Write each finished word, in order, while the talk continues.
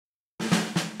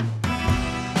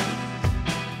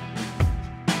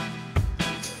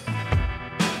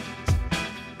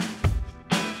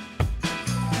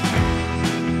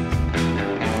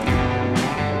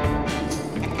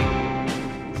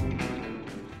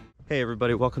Hey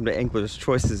everybody, welcome to Angler's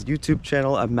Choice's YouTube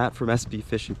channel. I'm Matt from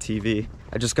SBfishingtv.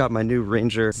 I just got my new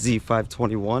Ranger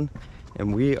Z521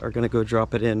 and we are gonna go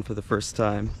drop it in for the first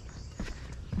time.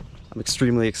 I'm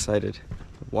extremely excited.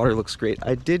 The water looks great.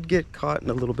 I did get caught in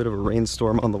a little bit of a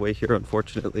rainstorm on the way here,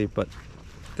 unfortunately, but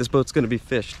this boat's gonna be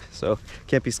fished, so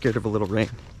can't be scared of a little rain.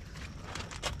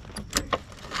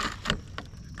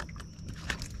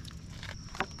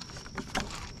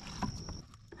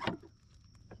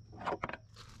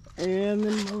 And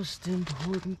the most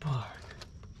important part.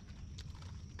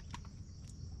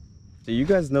 So you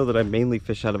guys know that I mainly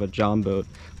fish out of a John boat.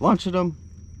 Launching them,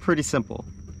 pretty simple.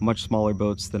 Much smaller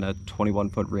boats than a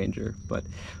 21-foot Ranger. But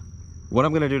what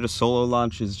I'm gonna do to solo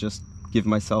launch is just give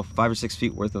myself 5 or 6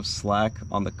 feet worth of slack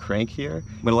on the crank here.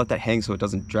 I'm gonna let that hang so it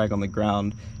doesn't drag on the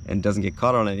ground and doesn't get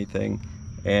caught on anything.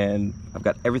 And I've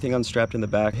got everything unstrapped in the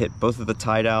back, hit both of the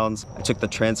tie downs. I took the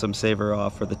transom saver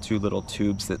off for the 2 little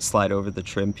tubes that slide over the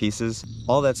trim pieces.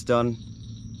 All that's done.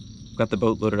 I've got the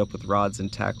boat loaded up with rods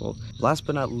and tackle. Last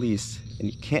but not least,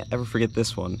 and you can't ever forget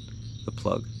this one, the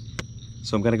plug.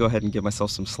 So I'm gonna go ahead and give myself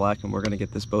some slack and we're gonna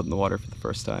get this boat in the water for the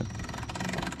first time.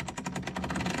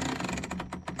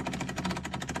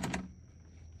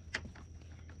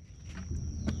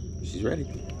 She's ready.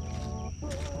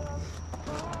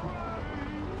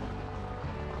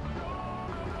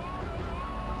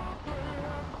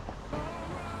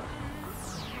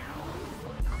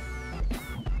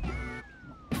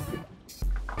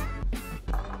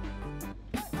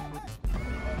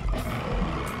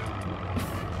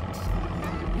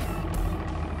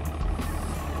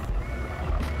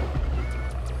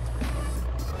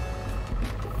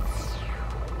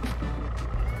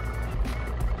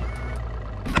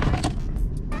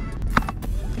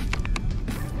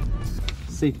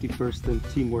 Safety first, then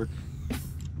teamwork.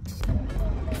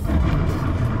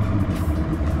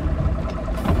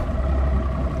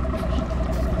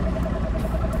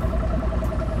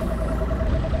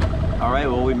 All right,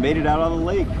 well, we made it out on the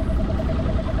lake.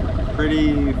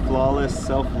 Pretty flawless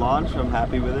self-launch. I'm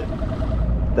happy with it.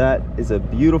 That is a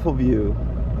beautiful view.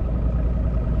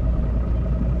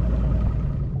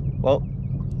 Well,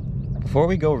 before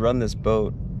we go run this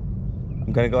boat,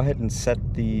 I'm gonna go ahead and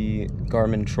set the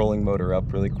Garmin trolling motor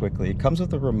up really quickly. It comes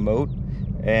with a remote,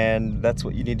 and that's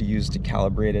what you need to use to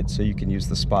calibrate it so you can use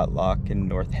the spot lock and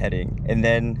north heading. And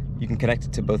then you can connect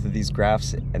it to both of these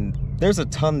graphs, and there's a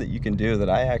ton that you can do that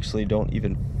I actually don't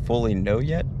even fully know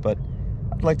yet, but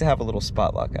I'd like to have a little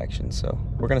spot lock action, so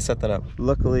we're gonna set that up.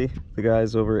 Luckily, the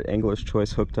guys over at Angler's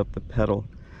Choice hooked up the pedal,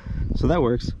 so that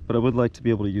works, but I would like to be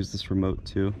able to use this remote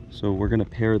too. So we're gonna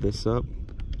pair this up.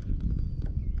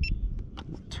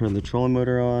 Turn the trolling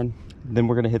motor on, then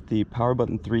we're going to hit the power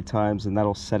button 3 times and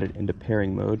that'll set it into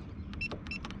pairing mode.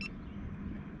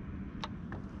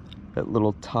 That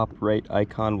little top right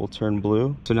icon will turn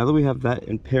blue. So now that we have that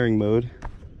in pairing mode,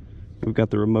 we've got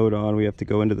the remote on, we have to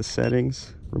go into the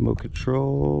settings, remote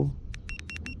control,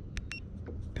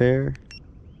 pair.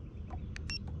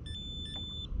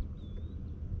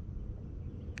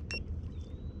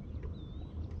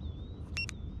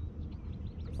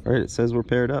 All right, it says we're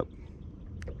paired up.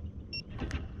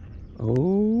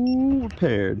 Oh, we're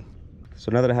paired.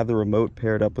 So now that I have the remote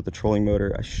paired up with the trolling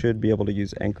motor, I should be able to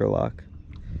use anchor lock.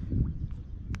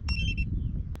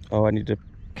 Oh, I need to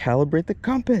calibrate the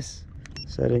compass.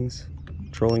 Settings,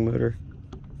 trolling motor,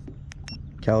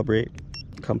 calibrate,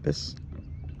 compass.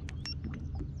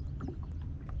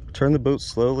 Turn the boat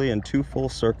slowly in 2 full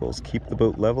circles. Keep the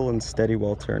boat level and steady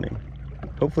while turning.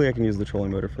 Hopefully I can use the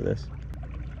trolling motor for this.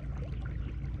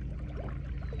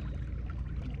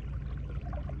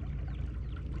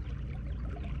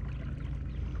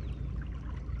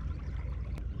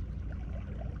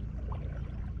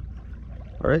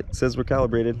 All right, it says we're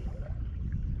calibrated.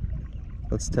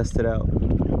 Let's test it out.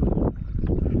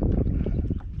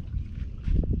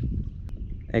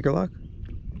 Anchor lock?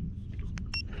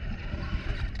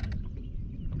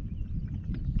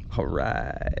 All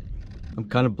right. I'm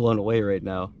kind of blown away right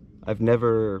now. I've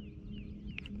never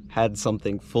had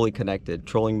something fully connected,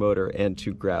 trolling motor and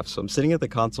 2 graphs. So I'm sitting at the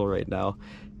console right now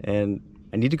and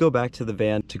I need to go back to the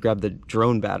van to grab the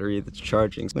drone battery that's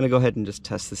charging. So I'm gonna go ahead and just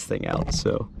test this thing out.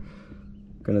 So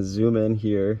I'm gonna zoom in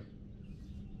here.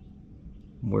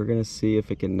 We're gonna see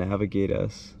if it can navigate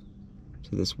us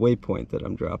to this waypoint that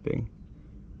I'm dropping.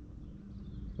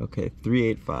 Okay,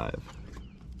 385.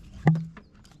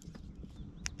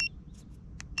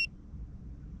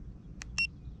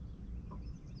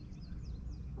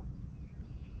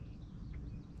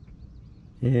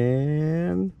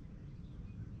 And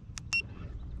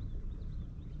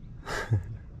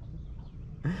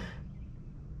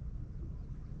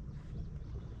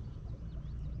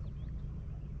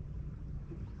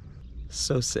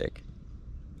So sick.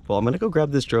 Well, I'm gonna go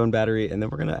grab this drone battery and then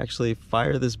we're gonna actually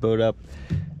fire this boat up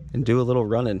and do a little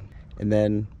running. And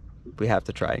then we have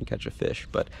to try and catch a fish.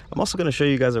 But I'm also gonna show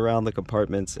you guys around the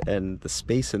compartments and the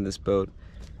space in this boat.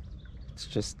 It's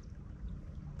just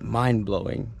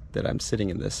mind-blowing that I'm sitting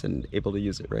in this and able to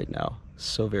use it right now.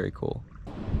 So very cool.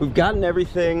 We've gotten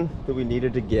everything that we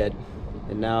needed to get,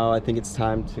 and now I think it's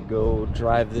time to go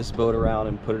drive this boat around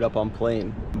and put it up on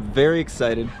plane. I'm very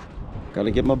excited.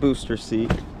 Gotta get my booster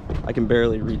seat. I can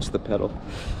barely reach the pedal.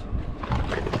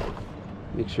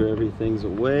 Make sure everything's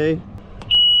away.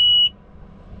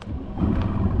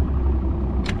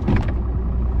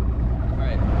 All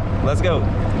right, let's go.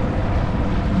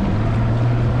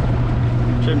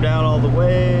 Trim down all the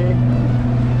way.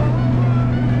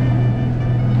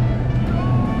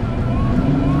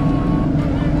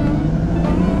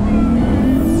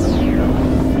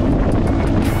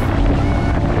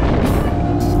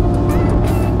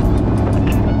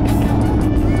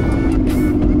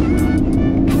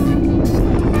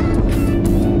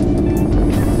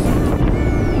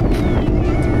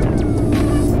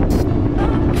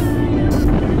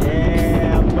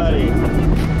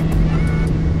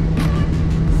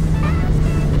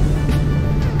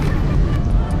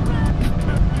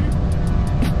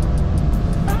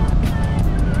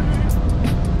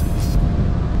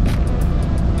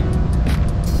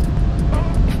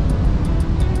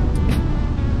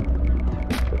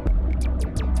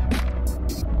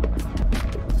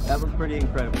 That was pretty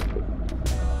incredible.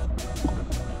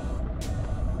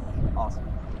 Awesome.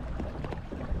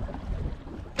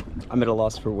 I'm at a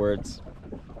loss for words.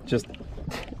 Just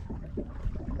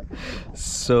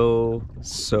so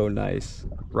nice.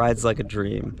 Rides like a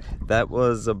dream. That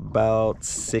was about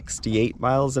 68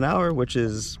 miles an hour, which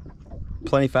is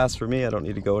plenty fast for me. I don't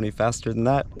need to go any faster than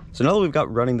that. So now that we've got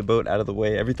running the boat out of the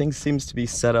way, everything seems to be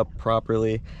set up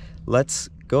properly. Let's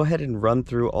go ahead and run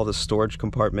through all the storage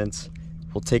compartments.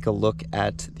 We'll take a look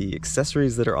at the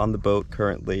accessories that are on the boat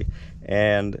currently,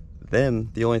 and then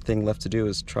the only thing left to do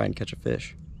is try and catch a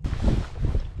fish.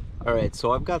 All right,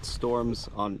 so I've got storms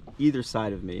on either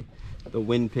side of me. The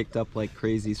wind picked up like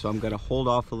crazy, so I'm gonna hold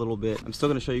off a little bit. I'm still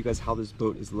gonna show you guys how this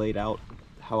boat is laid out,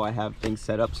 how I have things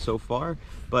set up so far,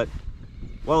 but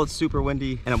while it's super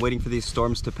windy and I'm waiting for these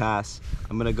storms to pass,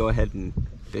 I'm gonna go ahead and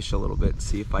fish a little bit,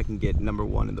 see if I can get number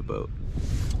one in the boat.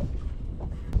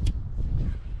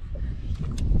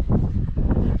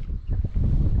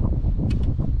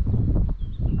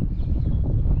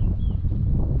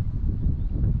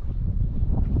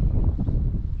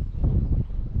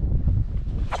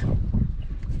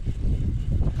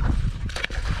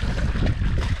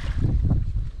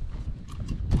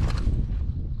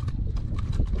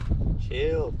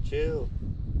 Chill.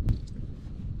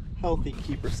 Healthy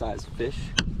keeper-sized fish.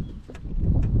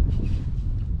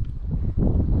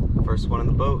 First one in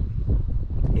the boat.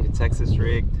 Ate a Texas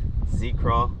rigged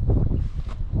Z-craw.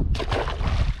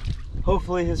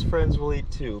 Hopefully his friends will eat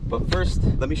too. But first,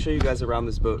 let me show you guys around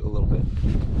this boat a little bit.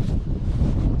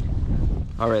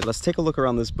 All right, let's take a look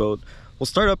around this boat. We'll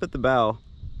start up at the bow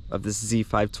of this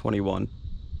Z521.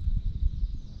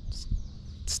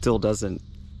 Still doesn't,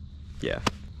 yeah.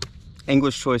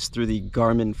 English choice through the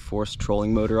Garmin force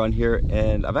trolling motor on here,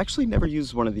 and I've actually never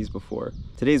used one of these before.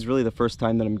 Today is really the first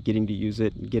time that I'm getting to use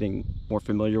it and getting more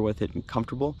familiar with it and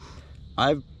comfortable.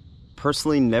 I've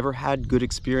personally never had good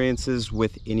experiences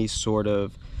with any sort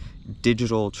of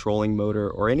digital trolling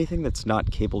motor or anything that's not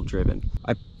cable driven.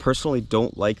 I personally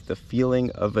don't like the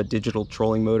feeling of a digital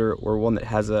trolling motor or one that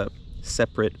has a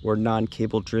separate or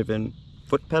non-cable driven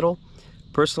foot pedal.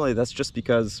 Personally, that's just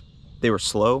because they were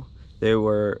slow. They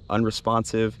were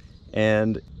unresponsive,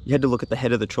 and you had to look at the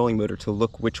head of the trolling motor to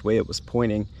look which way it was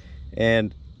pointing,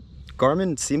 and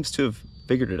Garmin seems to have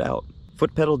figured it out.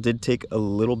 Foot pedal did take a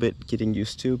little bit getting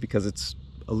used to because it's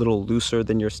a little looser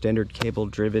than your standard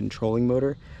cable-driven trolling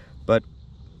motor, but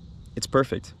it's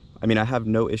perfect. I mean, I have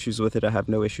no issues with it. I have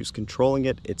no issues controlling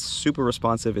it. It's super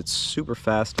responsive. It's super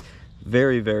fast,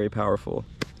 very powerful,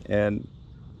 and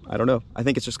I don't know. I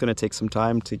think it's just going to take some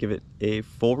time to give it a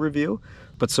full review,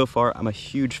 but so far I'm a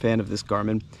huge fan of this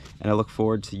Garmin and I look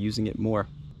forward to using it more.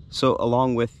 So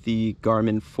along with the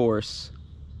Garmin Force,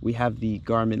 we have the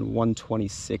Garmin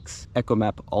 126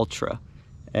 EchoMap Ultra,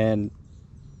 and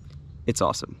it's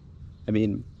awesome. I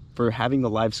mean, for having the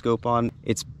live scope on,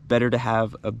 it's better to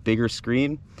have a bigger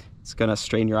screen. It's going to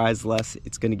strain your eyes less.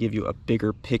 It's going to give you a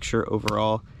bigger picture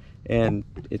overall, and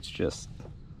it's just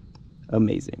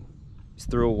amazing.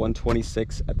 Through a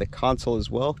 126 at the console as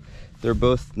well. They're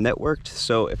both networked,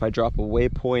 so if I drop a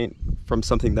waypoint from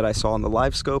something that I saw on the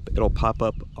live scope, it'll pop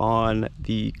up on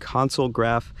the console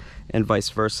graph and vice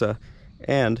versa.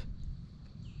 And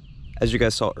As you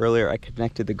guys saw earlier, I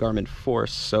connected the Garmin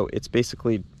Force, so it's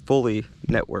basically fully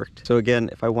networked. So again,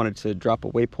 if I wanted to drop a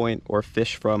waypoint or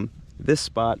fish from this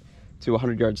spot to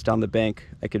 100 yards down the bank,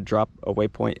 I could drop a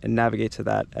waypoint and navigate to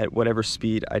that at whatever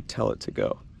speed I tell it to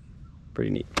go. Pretty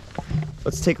neat.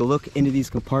 Let's take a look into these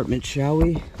compartments, shall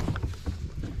we?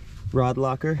 Rod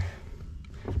locker.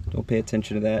 Don't pay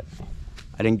attention to that.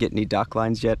 I didn't get any dock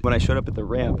lines yet. When I showed up at the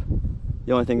ramp,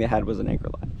 the only thing they had was an anchor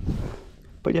line.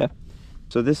 But yeah,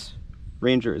 so this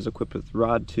Ranger is equipped with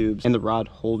rod tubes and the rod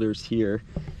holders here.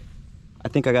 I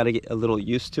think I gotta get a little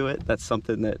used to it. That's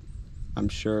something that I'm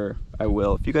sure I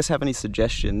will. If you guys have any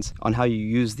suggestions on how you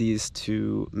use these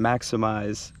to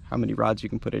maximize how many rods you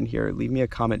can put in here, leave me a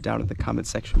comment down in the comment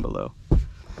section below.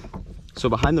 So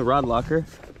behind the rod locker,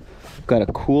 I've got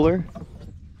a cooler.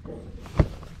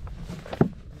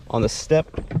 On the step,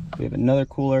 we have another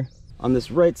cooler. On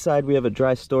this right side, we have a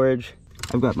dry storage.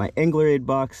 I've got my angler aid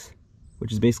box,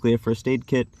 which is basically a first aid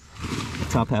kit, the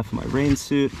top half of my rain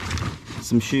suit,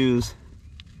 some shoes,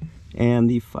 and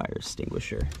the fire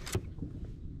extinguisher.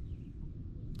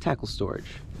 Tackle storage.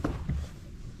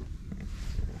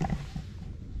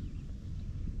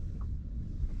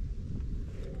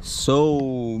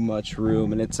 So much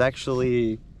room, and it's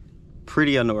actually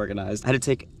pretty unorganized. I had to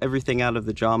take everything out of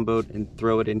the John boat and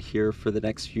throw it in here for the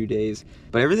next few days,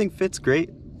 but everything fits great,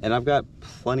 and I've got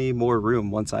plenty more room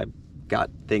once I got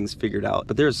things figured out.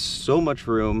 But there's so much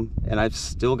room, and I've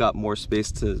still got more space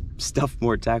to stuff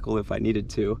more tackle if I needed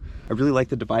to. I really like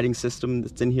the dividing system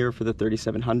that's in here for the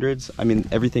 3700s. I mean,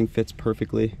 everything fits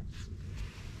perfectly.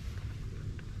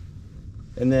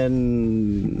 And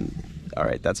then, all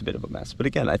right, that's a bit of a mess. But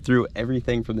again, I threw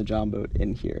everything from the John boat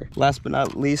in here. Last but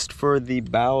not least, for the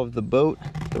bow of the boat,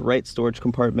 the right storage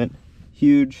compartment,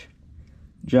 huge,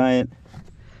 giant.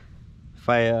 If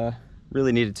I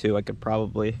really needed to, I could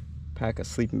probably pack a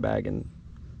sleeping bag and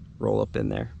roll up in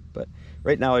there. But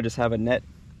right now I just have a net,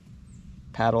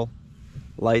 paddle,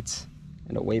 lights,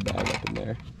 and a weigh bag up in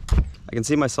there. I can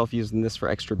see myself using this for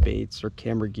extra baits or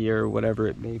camera gear or whatever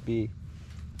it may be.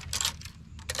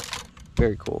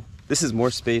 Very cool. This is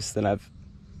more space than I've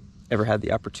ever had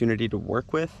the opportunity to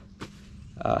work with.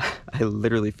 I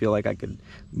literally feel like I could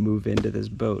move into this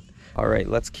boat. All right,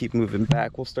 let's keep moving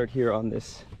back. We'll start here on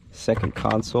this second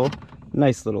console.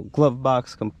 Nice little glove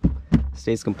box,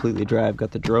 stays completely dry. I've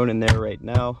got the drone in there right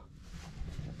now.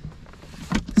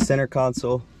 Center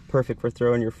console, perfect for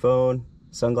throwing your phone,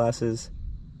 sunglasses,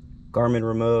 Garmin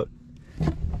remote,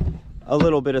 a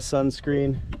little bit of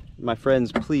sunscreen. My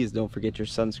friends, please don't forget your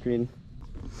sunscreen.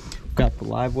 Got the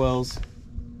live wells,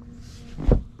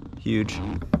 huge.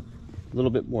 A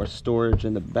little bit more storage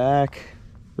in the back.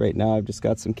 Right now I've just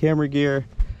got some camera gear,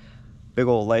 big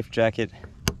old life jacket,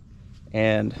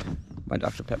 and my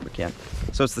Dr. Pepper can.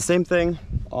 So it's the same thing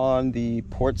on the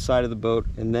port side of the boat,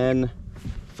 and then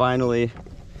finally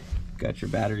got your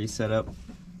battery set up.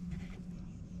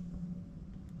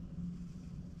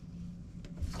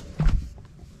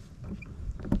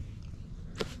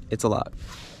 It's a lot.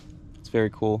 It's very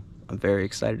cool. I'm very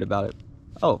excited about it.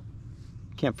 Oh,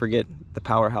 can't forget the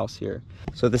powerhouse here.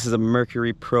 So this is a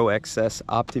Mercury Pro XS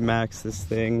Optimax. This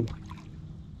thing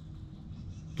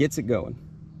gets it going.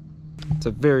 It's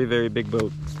a very, very big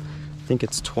boat. I think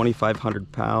it's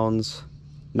 2,500 pounds,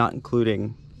 not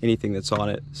including anything that's on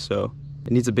it. So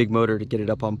it needs a big motor to get it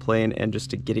up on plane and just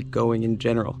to get it going in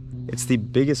general. It's the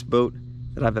biggest boat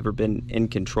that I've ever been in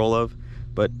control of,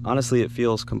 but honestly, it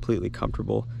feels completely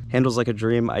comfortable. Handles like a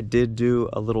dream. I did do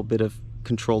a little bit of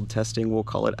controlled testing, we'll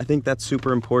call it. I think that's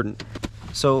super important.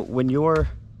 So when you're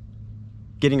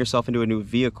getting yourself into a new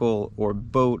vehicle or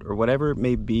boat or whatever it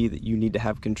may be that you need to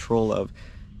have control of,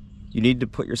 you need to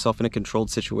put yourself in a controlled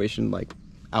situation. Like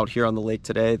out here on the lake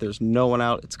today, there's no one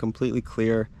out, it's completely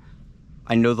clear.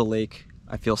 I know the lake,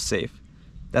 I feel safe.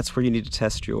 That's where you need to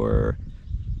test your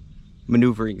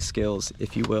maneuvering skills,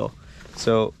 if you will.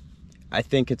 So I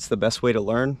think it's the best way to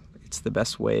learn. It's the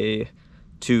best way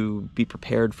to be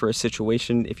prepared for a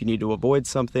situation. If you need to avoid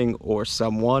something or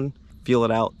someone, feel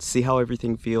it out, see how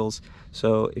everything feels.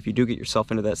 So if you do get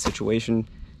yourself into that situation,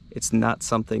 it's not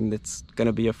something that's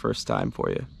gonna be a first time for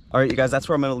you. All right, you guys, that's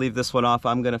where I'm gonna leave this one off.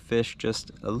 I'm gonna fish just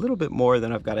a little bit more,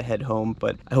 then I've gotta head home,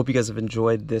 but I hope you guys have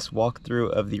enjoyed this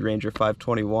walkthrough of the Ranger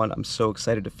 521. I'm so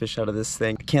excited to fish out of this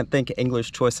thing. I can't thank Angler's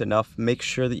Choice enough. Make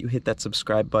sure that you hit that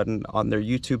subscribe button on their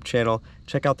YouTube channel.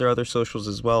 Check out their other socials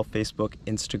as well, Facebook,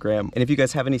 Instagram. And if you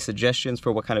guys have any suggestions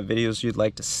for what kind of videos you'd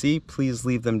like to see, please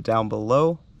leave them down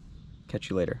below. Catch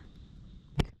you later.